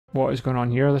What is going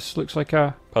on here? This looks like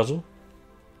a... Puzzle?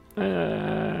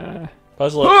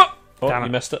 Puzzle it. Oh, damn it.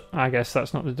 You missed it. I guess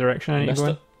that's not the direction I need to Missed go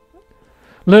in. it.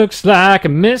 Looks like I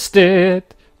missed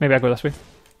it. Maybe I go this way.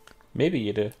 Maybe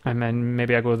you do. And then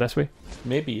maybe I go this way.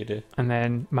 Maybe you do. And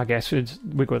then my guess is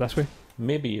we go this way.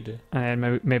 Maybe you do. And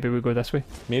then maybe we go this way.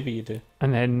 Maybe you do.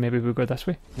 And then maybe we go this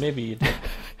way. Maybe you do.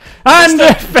 And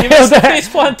you failed missed it! the face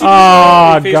planted.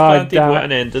 Oh, face God planted. damn What it.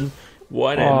 an ending.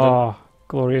 What an ending. Oh,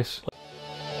 glorious.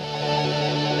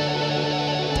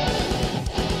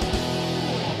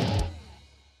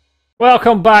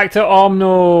 Welcome back to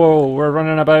Omno. We're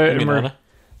running about. You mean and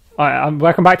Anna?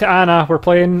 welcome back to Anna. We're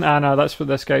playing Anna. That's what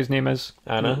this guy's name is.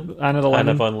 Anna? Anna the Lemon.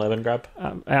 Anna von Lemongrab.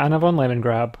 Anna von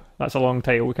Lemongrab. That's a long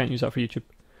title. We can't use that for YouTube.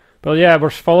 But yeah, we're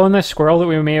following this squirrel that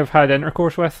we may have had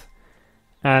intercourse with.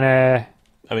 And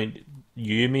I mean,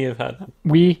 you may have had.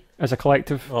 we, as a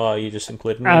collective, Oh, you just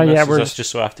included me in yeah, this? we're Is this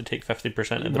just so I have to take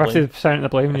 50% of the blame? 50% of the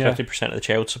blame, yeah. 50% of the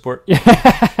child support?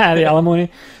 Yeah, the alimony.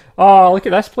 Oh, look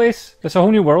at this place. It's a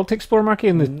whole new world to explore, Marky,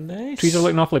 and the Nice. trees are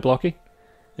looking awfully blocky.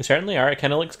 They certainly are. It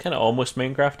kind of looks kind of almost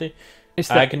Minecrafty. It's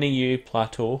the, Agneya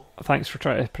Plateau. thanks for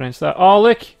trying to pronounce that. Oh,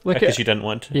 look Because at you didn't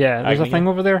want to. yeah. There's a Agneya. thing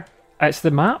over there. It's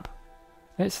the map.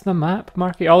 It's the map,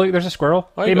 Marky. Oh, look, there's a squirrel.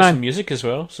 Oh, Hey, you got man, some music as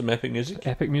well. Some epic music.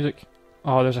 epic music.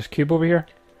 Oh, there's a cube over here,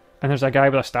 and there's a guy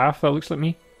with a staff that looks like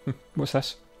me. What's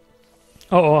this?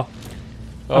 Oh,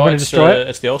 I'm gonna destroy it.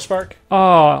 It's the Allspark.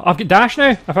 oh! I've got dash now.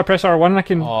 If I press R1, I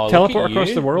can Oh, teleport look at across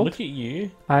you. the world. Look at you.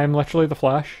 I am literally the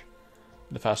Flash,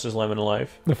 The fastest lemon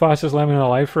alive. the fastest lemon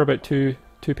alive for about two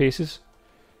paces.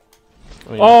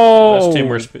 I mean, Oh! that's two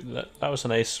more that was a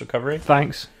nice recovery.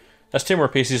 Thanks. That's two more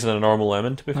paces than a normal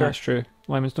lemon, to be fair. That's true.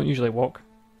 Lemons don't usually walk.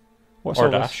 What's Or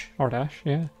all this? dash. Or dash,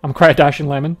 yeah. I'm quite a dashing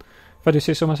lemon, if I do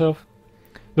say so myself.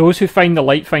 Those who find the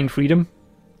light find freedom.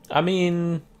 I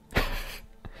mean,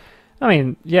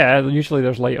 Yeah, usually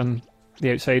there's light on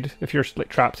the outside if you're like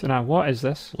trapped in a... What is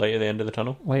this? light at the end of the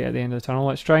tunnel. Light at the end of the tunnel.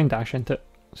 Let's try and dash into it.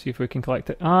 See if we can collect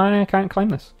it. Oh, I can't climb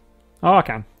this. Oh, I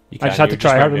can. You I just had to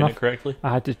try not hard doing enough. it correctly. I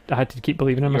had to keep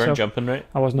believing in You weren't myself. jumping right.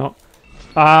 I was not.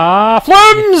 Ah,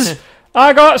 flumes!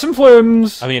 I got some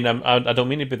flumes! I mean, I don't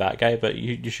mean to be that guy, but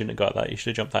you shouldn't have got that. You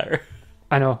should have jumped higher.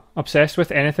 I know. Obsessed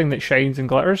with anything that shines and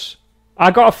glitters.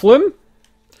 I got a flume.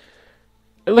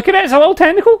 Look at it. It's a little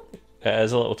tentacle. It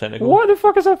is a little tentacle. What the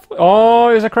fuck is that? Oh,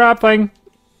 there's a crab thing.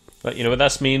 But you know what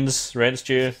this means? Rent's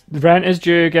due. The rent is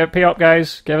due. Pay up,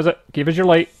 guys. Give us it. Give us your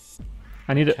light.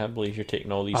 I need I it. can't believe you're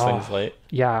taking all these Oh. things late.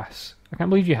 Yes. I can't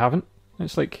believe you haven't.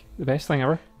 It's like the best thing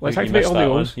ever. Let's You activate missed all the that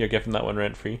one. O's. You're giving that one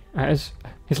rent free. It is.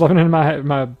 He's living in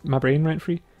my brain rent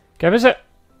free. Give us it.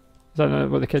 Is that not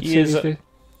what the kids say Give us these it. days?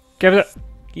 Give us it.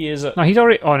 He is it. No, he's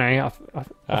already. Oh no, I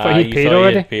thought he'd you paid thought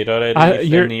already. He'd paid already.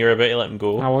 You're You were about to let him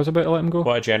go. I was about to let him go.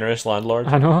 What a generous landlord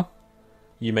I know.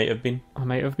 you might have been. I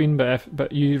might have been,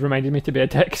 but you reminded me to be a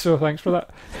dick, so thanks for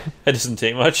that. It doesn't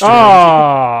take much. Oh,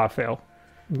 I fell.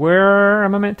 Where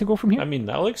am I meant to go from here? I mean,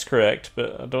 that looks correct,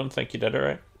 but I don't think you did it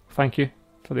right. Thank you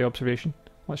for the observation.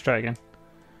 Let's try again.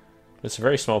 It's a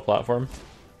very small platform.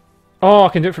 Oh, I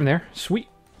can do it from there. Sweet.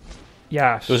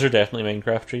 Yes. Those are definitely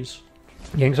Minecraft trees.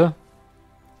 You think so?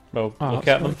 Well, Oh, look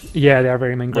that's at them. good. Yeah, they are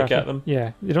very Minecraft. Look at them.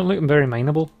 Yeah, they don't look very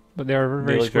mineable, but they are They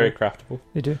very. look very craftable.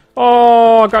 They do.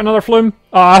 Oh, I got another flume.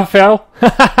 Oh, I fell.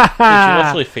 Dude, you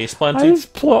literally face I planted.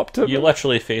 just plopped it. You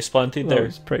literally face planted That there.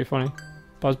 was pretty funny.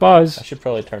 Buzz. I should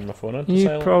probably turn my phone on to You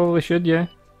silent. probably should, yeah.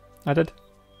 I did.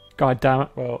 God damn it.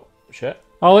 Well, shit.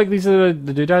 Oh, look, these are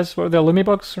the doodads. What are they,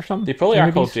 Lumibugs or something? They probably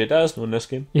are called Lumibees? Jada's in this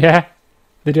game. Yeah.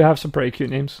 They do have some pretty cute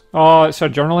names. Oh, it's a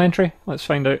journal entry. Let's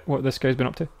find out what this guy's been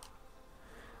up to.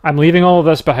 I'm leaving all of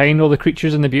this behind, all the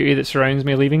creatures and the beauty that surrounds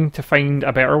me, leaving to find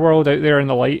a better world out there in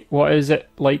the light. What is it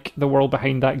like, the world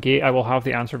behind that gate? I will have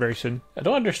the answer very soon. I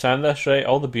don't understand this, right?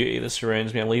 All the beauty that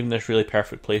surrounds me, I'm leaving this really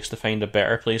perfect place to find a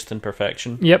better place than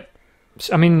perfection. Yep.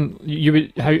 I mean, you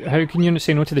would. How can you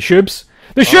say no to the shubs?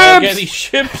 The Oh, shubs! get these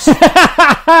ships!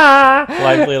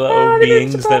 Lively little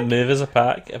beings that move as a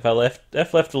pack. If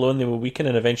left alone, they will weaken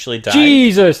and eventually die.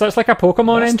 Jesus, that's like a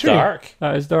Pokemon That's entry. dark.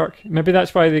 That is dark. Maybe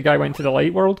that's why the guy went to the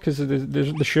light world, because the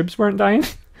shubs weren't dying.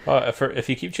 Oh, if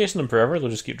you keep chasing them forever, they'll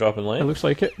just keep dropping It light. looks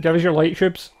like it. Give us your light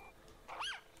shubs.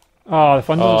 Oh, the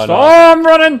fun doesn't Oh, stop. no. Oh, I'm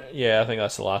running! Yeah, I think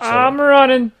that's the last I'm one.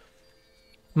 running!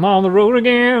 I'm on the road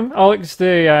again. Oh, it's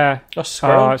the, Oh,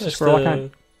 squirrel. oh, it's a squirrel I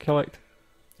can't collect.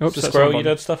 Oops, It's the that's squirrel not you one.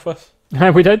 did stuff with.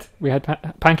 We did. We had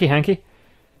Panky Hanky.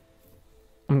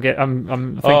 I'm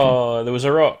thinking. Oh, there was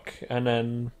a rock, and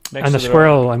then next And to the the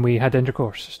squirrel, rock. and we had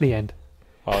intercourse. It's the end.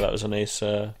 Oh, that was a nice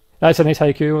That's a nice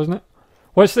haiku, wasn't it?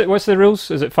 What's the rules?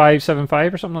 Is it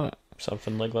 575 or something like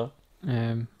something like that.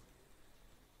 that?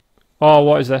 Oh,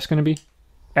 what is this going to be?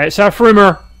 It's a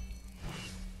frumer.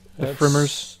 The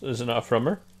frummers. Is it not a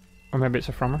frummer? Or maybe it's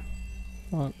a frummer.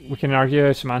 Well, we can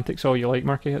argue semantics all you like,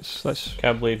 Marky. Let's.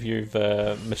 Can't believe you've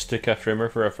mistook a frummer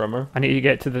for a frummer. I need to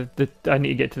get to I need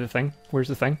to get to the thing. Where's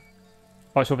the thing?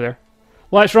 Oh, it's over there.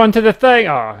 Let's run to the thing.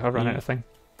 Oh, I ran out of thing.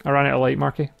 I ran out of light,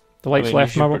 Marky. The light's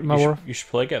left my world. You should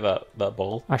probably get that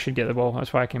ball. I should get the ball.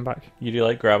 That's why I came back. You do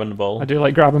like grabbing the ball. I do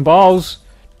like grabbing balls.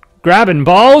 Grabbing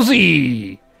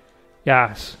ballsy.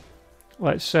 Yes.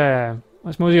 Let's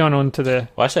mosey on to the.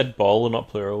 Well, I said ball and not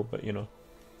plural, but you know.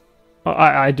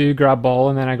 I do grab ball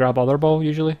and then I grab other ball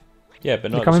usually. Yeah,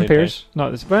 but not they come at the in same pairs. time.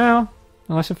 Not this. Well,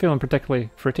 unless I'm feeling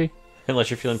particularly fruity. Unless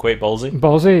you're feeling quite ballsy.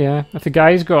 Ballsy, yeah. If the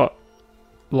guy's got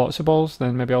lots of balls,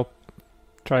 then maybe I'll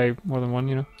try more than one.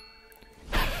 You know.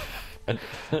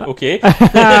 Okay.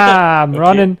 I'm Okay.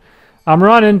 running. I'm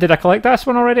running. Did I collect this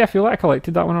one already? I feel like I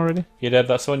collected that one already. You did.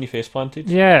 That's the one you face planted.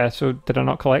 Yeah. So did I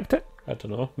not collect it? I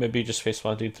don't know. Maybe you just face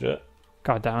planted through it.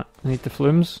 God damn it! I need the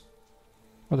flumes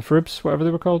or the frubs, whatever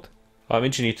they were called. Oh, it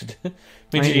means you need to do. I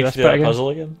means you need need to to do do this that bit puzzle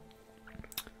again.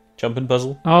 Jumping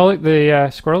puzzle. Oh, look, the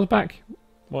squirrel's back.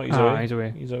 What? He's away. He's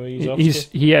away. He's away. He's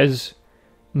off. He is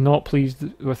not pleased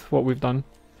with what we've done.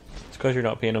 It's because you're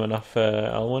not paying him enough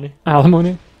alimony.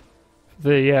 Alimony.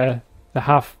 The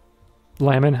half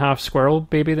lemon, half squirrel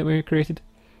baby that we created.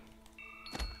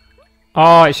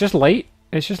 Oh, it's just light.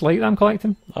 It's just light that I'm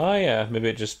collecting. Oh yeah, maybe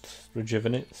it just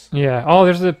rejuvenates. Yeah. Oh,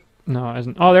 there's the. No, it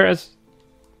isn't. Oh, there it is.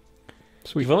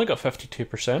 Sweet. You've only got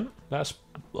 52%. That's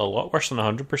a lot worse than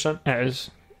 100%. It is,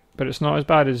 but it's not as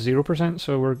bad as 0%.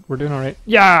 So we're doing all right.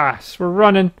 Yes, we're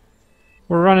running.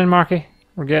 We're running, Marky.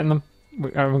 We're getting them.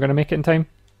 Are we gonna make it in time?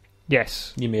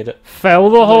 Yes. You made it. Fill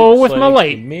the hole with Looks my like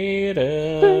light. You made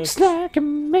it. Looks like I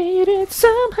made it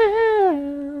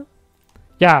somehow.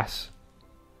 Yes.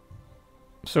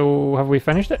 So have we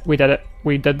finished it? We did it.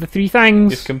 We did the 3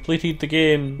 things. You've completed the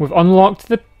game. We've unlocked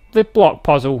the block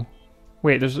puzzle.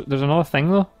 Wait, there's another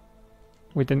thing though.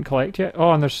 We didn't collect yet.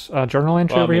 Oh, and there's a journal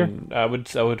entry Well, over here. I would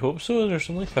hope so. There's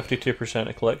only 52%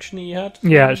 of collection that you had.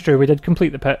 Yeah, it's true. We did complete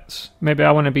the pits. Maybe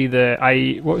I want to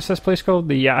be what's this place called?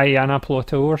 The Agneya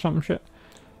Plateau or something shit.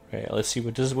 Right, let's see.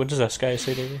 What does this guy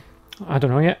say, Davey? I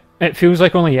don't know yet. It feels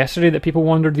like only yesterday that people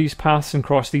wandered these paths and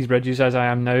crossed these bridges as I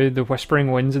am now. The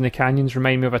whispering winds in the canyons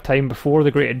remind me of a time before the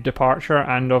great departure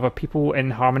and of a people in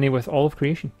harmony with all of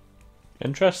creation.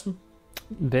 Interesting.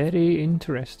 Very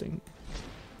interesting.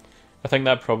 I think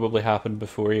that probably happened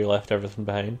before you left everything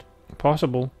behind.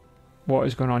 Possible. What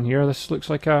is going on here? This looks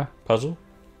like a... Puzzle?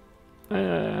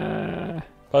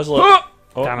 Puzzle it.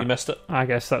 Oh, Damn you it. missed it. I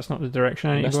guess that's not the direction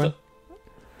I You need to missed go it.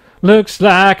 in. Looks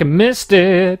like I missed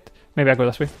it. Maybe I go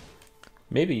this way.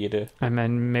 Maybe you do. And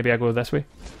then maybe I go this way.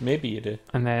 Maybe you do.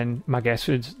 And then my guess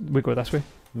is we go this way.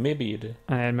 Maybe you do.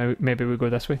 And then maybe we go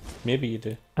this way. Maybe you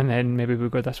do. And then maybe we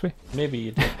go this way. Maybe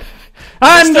you do.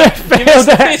 And I You failed missed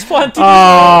the it! face planted.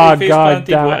 Oh, You face God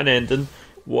planted. damn What it. an ending.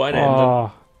 What an ending.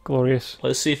 Oh, glorious.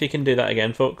 Let's see if he can do that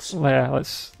again, folks. Yeah,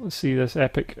 let's see this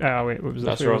epic... Oh, wait, what was this?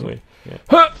 That's the wrong way. Yeah.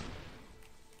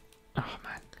 Oh,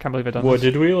 man. Can't believe I done What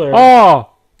this. did we learn? Oh!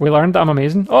 We learned that I'm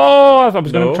amazing. Oh, I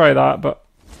was going No. to try that, but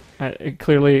it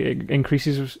clearly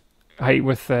increases height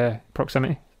with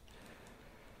proximity.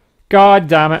 God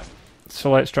damn it. So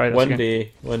let's try this One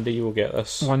again. day you will get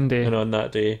this. One day. And on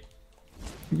that day,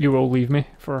 You will leave me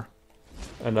for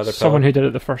another someone pillar. who did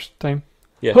it the first time.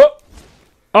 Yeah.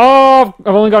 Oh!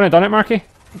 I've only gone and done it, Marky.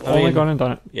 I've I only mean, gone and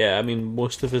done it. Yeah, I mean,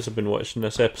 most of us have been watching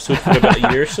this episode for about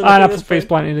a year. So And I've face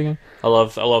planted again. I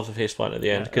love the face plant at the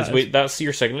end Yeah, because that is- that's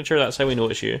your signature. That's how we know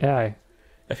it's you. Yeah, aye.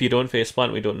 If you don't face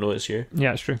plant, we don't know it's you.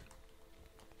 Yeah, it's true.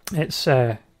 It's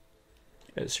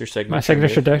It's your signature. my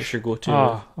signature move. dish. It's your go-to.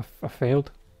 Oh, I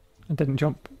failed. I didn't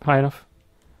jump high enough.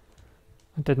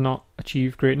 I did not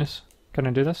achieve greatness. Can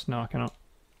I do this? No, I cannot.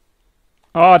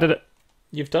 Oh, I did it.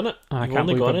 You've done it. I You've can't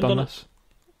only believe gone I've and done done this.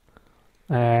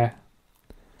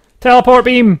 Teleport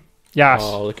beam! it. Yes.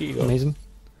 Oh, look at you go. Amazing.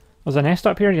 There's a nest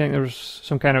up here. Do you think there's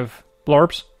some kind of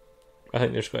blorbs? I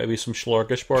think there's got to be some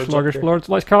sluggish boards. Sluggish blorbs.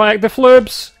 Let's collect the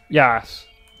flubs! Yes.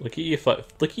 Look at you, look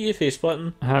at you face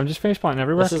planting. I'm just face planting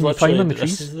everywhere. This is Can you climb literally on the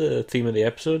this trees? is the theme of the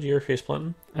episode. You're face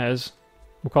planting. It is.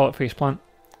 We'll call it face plant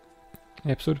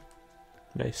episode.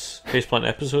 Nice face plant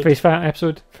episode. Face plant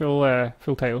episode.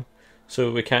 Full title.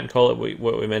 So we can't call it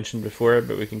what we mentioned before,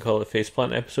 but we can call it face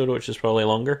plant episode, which is probably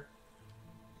longer.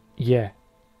 Yeah.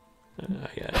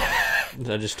 Yeah.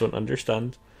 I just don't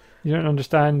understand. You don't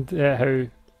understand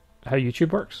how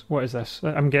YouTube works? What is this?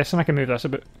 I'm guessing I can move this a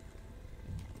bit,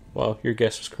 Well, your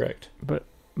guess was correct. but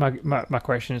my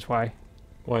question is why?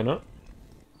 Why not?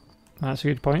 That's a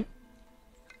good point.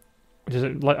 Does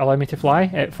it allow me to fly?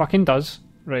 It fucking does.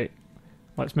 Right.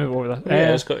 Let's move over this.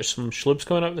 Yeah, it's got some schlubs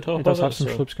coming up the top. It does have some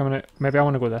schlubs coming out. Maybe I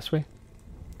want to go this way,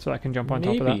 so I can jump on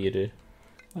top of that. Maybe you do.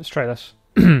 Let's try this.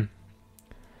 You're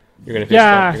gonna face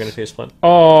plant. You're gonna face plant.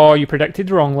 Oh, you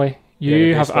predicted wrongly.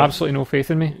 You have plant. absolutely no faith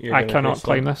in me. I cannot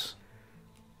climb this.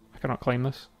 I cannot climb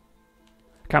this.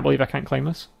 I can't believe I can't climb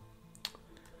this.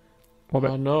 What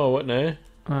about? Oh no! What now?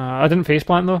 I didn't face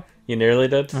plant though. You nearly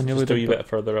did. I nearly Just a did, wee bit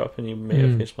further up, and you may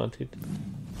have face planted.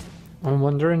 I'm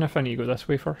wondering if I need to go this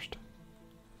way first.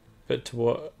 But to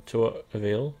what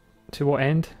avail? To what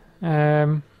end?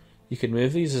 You could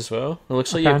move these as well. It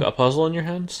looks like you've got a puzzle in your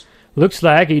hands. Looks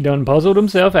like he done puzzled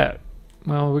himself out.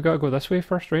 Well, we gotta go this way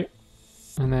first, right?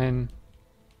 And then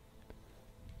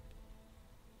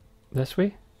this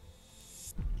way.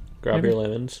 Grab your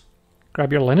lemons.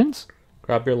 Grab your linens?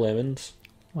 Grab your lemons.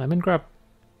 Lemon grab.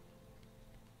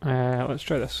 Let's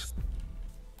try this.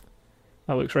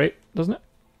 That looks right, doesn't it?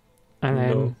 And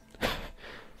then...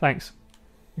 Thanks.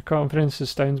 Your confidence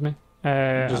astounds me.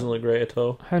 It doesn't look right at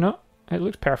all. How not? It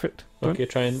looks perfect. Okay,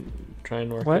 try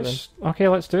and work it then. Okay,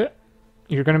 let's do it.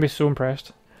 You're going to be so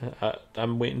impressed.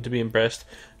 I'm waiting to be impressed.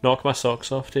 Knock my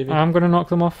socks off, David. I'm going to knock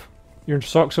them off. Your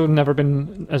socks have never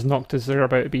been as knocked as they're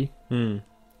about to be. Oh,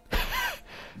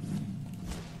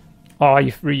 are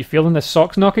you feeling the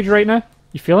socks knockage right now?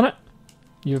 You feeling it?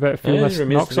 You about to feel this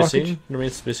knock sockage?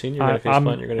 Remains to be seen. You're going to face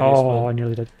plant. You're going to face plant. Oh, I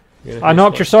nearly did. I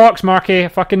knocked your socks, Marky. I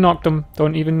fucking knocked them.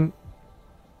 Don't even...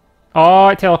 Oh,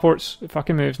 it teleports. It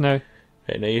fucking moves now.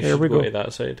 Right, now you should go to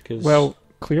that side. Cause... Well,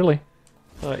 clearly.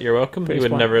 You're welcome. You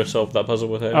would never have solved that puzzle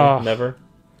without me. Never.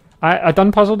 I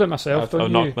done puzzled it myself. I've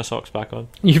knocked my socks back on.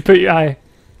 You put your eye.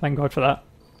 Thank God for that.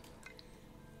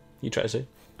 You try to say.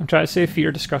 I'm trying to say feet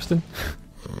are disgusting.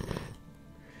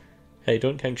 Hey,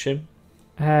 don't kink shame.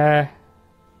 That's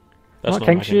not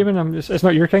kink shaming. It's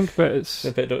not your kink, but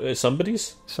it's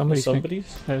somebody's. Somebody's.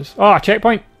 It is. Oh, a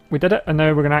checkpoint. We did it, and now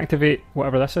we're going to activate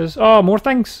whatever this is. Oh, more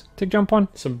things to jump on.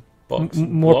 Some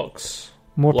blocks.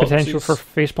 More potential for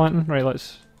face planting. Right,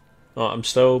 let's... Oh, I'm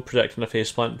still predicting a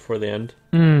face plant before the end.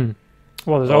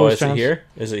 Well, there's always chance.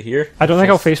 Is it here? I don't think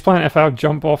I'll face plant if I'll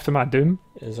jump off to my doom.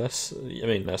 Is this... I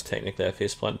mean, that's technically a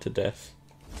face plant to death.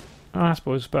 I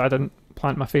suppose, but I didn't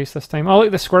plant my face this time. Oh,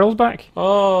 look, the squirrel's back.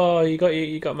 Oh, you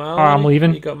got my alimony. I'm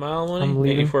leaving. You got my alimony. I'm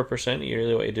leaving. 84%. You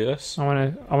really want to do this? I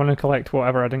want to collect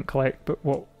whatever I didn't collect, but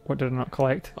what did I not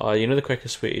collect? Oh, you know the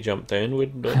quickest way to jump down,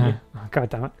 don't you? God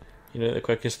damn it. You know the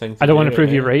quickest thing. I don't want to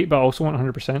prove you right, but I also want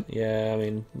 100%. Yeah, I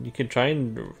mean, you can try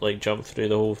and jump through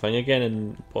the whole thing again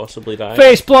and possibly die.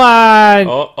 Face plant!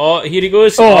 Oh, here he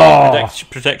goes.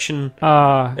 Prediction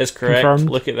is correct. Confirmed.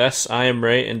 Look at this. I am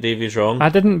right and Davey's wrong. I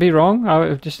didn't be wrong. I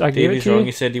gave it to Davey's wrong. you.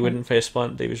 He said he wouldn't face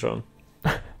plant. Davey's wrong.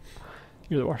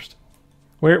 You're the worst.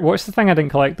 What's the thing I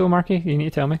didn't collect though, Marky? You need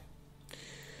to tell me.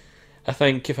 I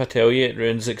think if I tell you, it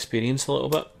ruins the experience a little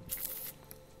bit.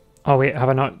 Oh wait, have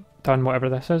I not done whatever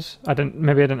this is?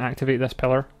 Maybe I didn't activate this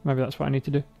pillar. Maybe that's what I need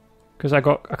to do. Because I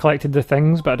collected the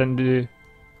things, but I didn't do...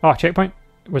 Oh, checkpoint.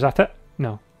 Was that it?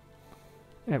 No.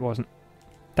 It wasn't.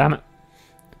 Damn it.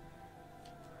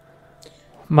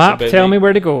 Map, tell me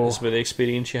where to go. It's about the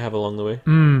experience you have along the way.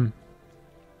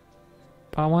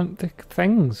 But I want the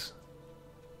things.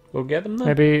 We'll get them then.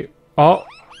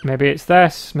 Maybe it's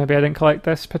this. Maybe I didn't collect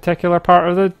this particular part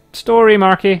of the story,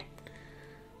 Marky.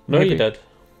 No, you did.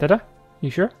 Did I?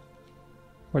 You sure?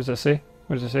 What does it say?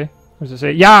 What does it say? What does it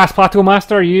say? Yes, Plateau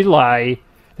Master, you lie.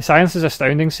 The science is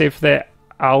astounding, save for the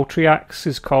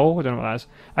Altriax's call. I don't know what that is.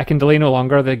 I can delay no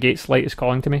longer. The gate's light is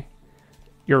calling to me.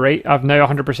 You're right. I've now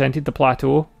 100%ed the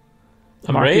plateau.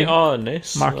 I'm right? Oh,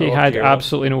 nice. Marky had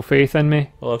absolutely no faith in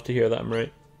me. I'll have to hear that I'm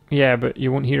right. Yeah, but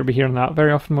you won't be hearing that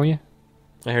very often, will you?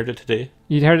 I heard it today.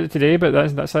 You heard it today, but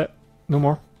that's it. No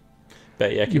more.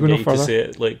 Bet you I can get you to say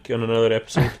it on another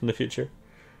episode in the future.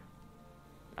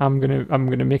 I'm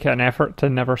gonna make it an effort to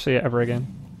never say it ever again.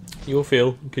 You will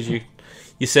fail because you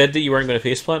said that you weren't going to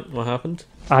faceplant. What happened?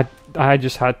 I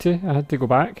just had to. I had to go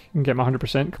back and get my 100%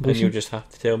 completion. And you just have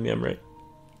to tell me I'm right.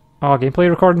 Oh, gameplay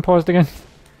recording paused again.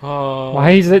 Oh,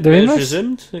 why is it doing this?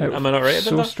 Resumed. Am I not right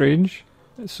about that? So strange.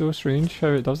 It's so strange how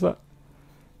it does that.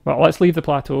 Well, let's leave the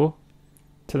plateau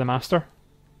to the master,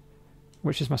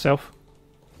 which is myself.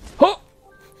 Oh!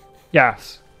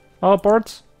 Yes. Oh,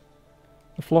 birds.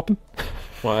 They're flopping.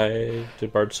 Why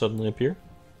did birds suddenly appear?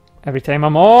 Every time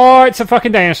Oh, it's a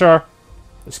fucking dinosaur.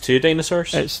 It's two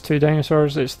dinosaurs? It's two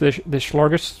dinosaurs. It's the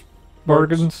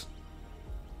Schlorgesbergens.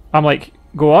 I'm like,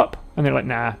 go up, and they're like,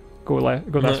 nah, go this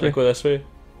way. Go this way.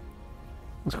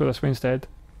 Let's go this way instead.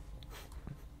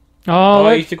 Oh,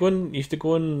 you have to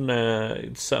go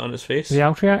and sit on his face. The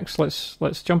Altriax.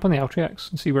 Let's jump on the Altriax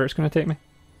and see where it's going to take me.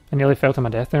 I nearly fell to my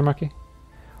death there, Marky.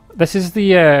 This is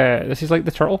like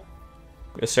the turtle.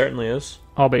 It certainly is.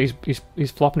 Oh, but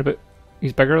he's flopping about.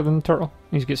 He's bigger than the turtle.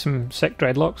 He's got some sick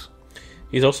dreadlocks.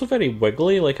 He's also very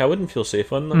wiggly. Like I wouldn't feel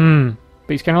safe on them.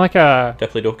 But he's kind of like a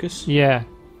Diplodocus. yeah,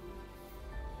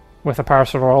 with a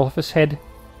Parasaurolophus head.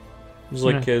 It's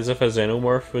like as if a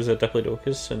xenomorph was a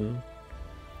Diplodocus, and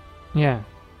yeah,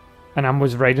 and I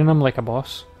was riding him like a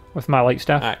boss with my light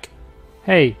staff. Ack.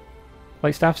 Hey,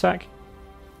 light staff sack.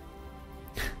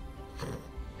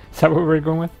 Is that what we're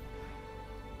going with?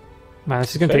 Man,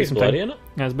 this is going to take some time. Blurry, isn't it?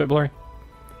 Yeah, it's a bit blurry.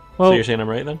 Well, So you're saying I'm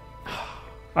right then?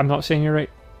 I'm not saying you're right.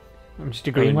 I'm just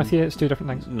agreeing with you. It's two different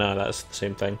things. No, that's the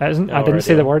same thing. That isn't. No, I didn't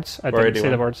say the words. I didn't already say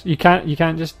the won. words. You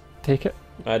can't just take it.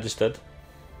 I just did.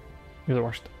 You're the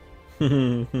worst.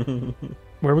 I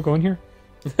Where are we going here?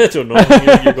 don't know.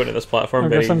 You're going to this platform I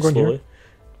very guess I'm going slowly.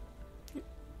 here.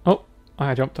 Oh,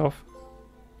 I jumped off.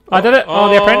 I did it. Oh,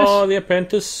 the apprentice. Oh, the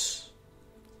apprentice.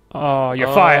 Oh, you're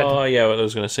fired. Oh, yeah, well, I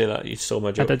was going to say that. You stole my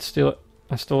I joke. did steal it.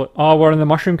 I stole it. Oh, we're in the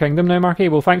Mushroom Kingdom now, Marky.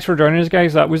 Well, thanks for joining us,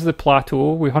 guys. That was the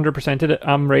plateau. We 100%ed it.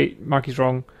 I'm right. Marky's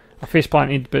wrong. I face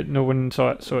planted, but no one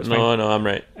saw it, so it's fine. No, I'm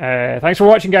right. Thanks for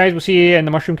watching, guys. We'll see you in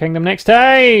the Mushroom Kingdom next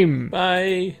time.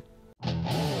 Bye.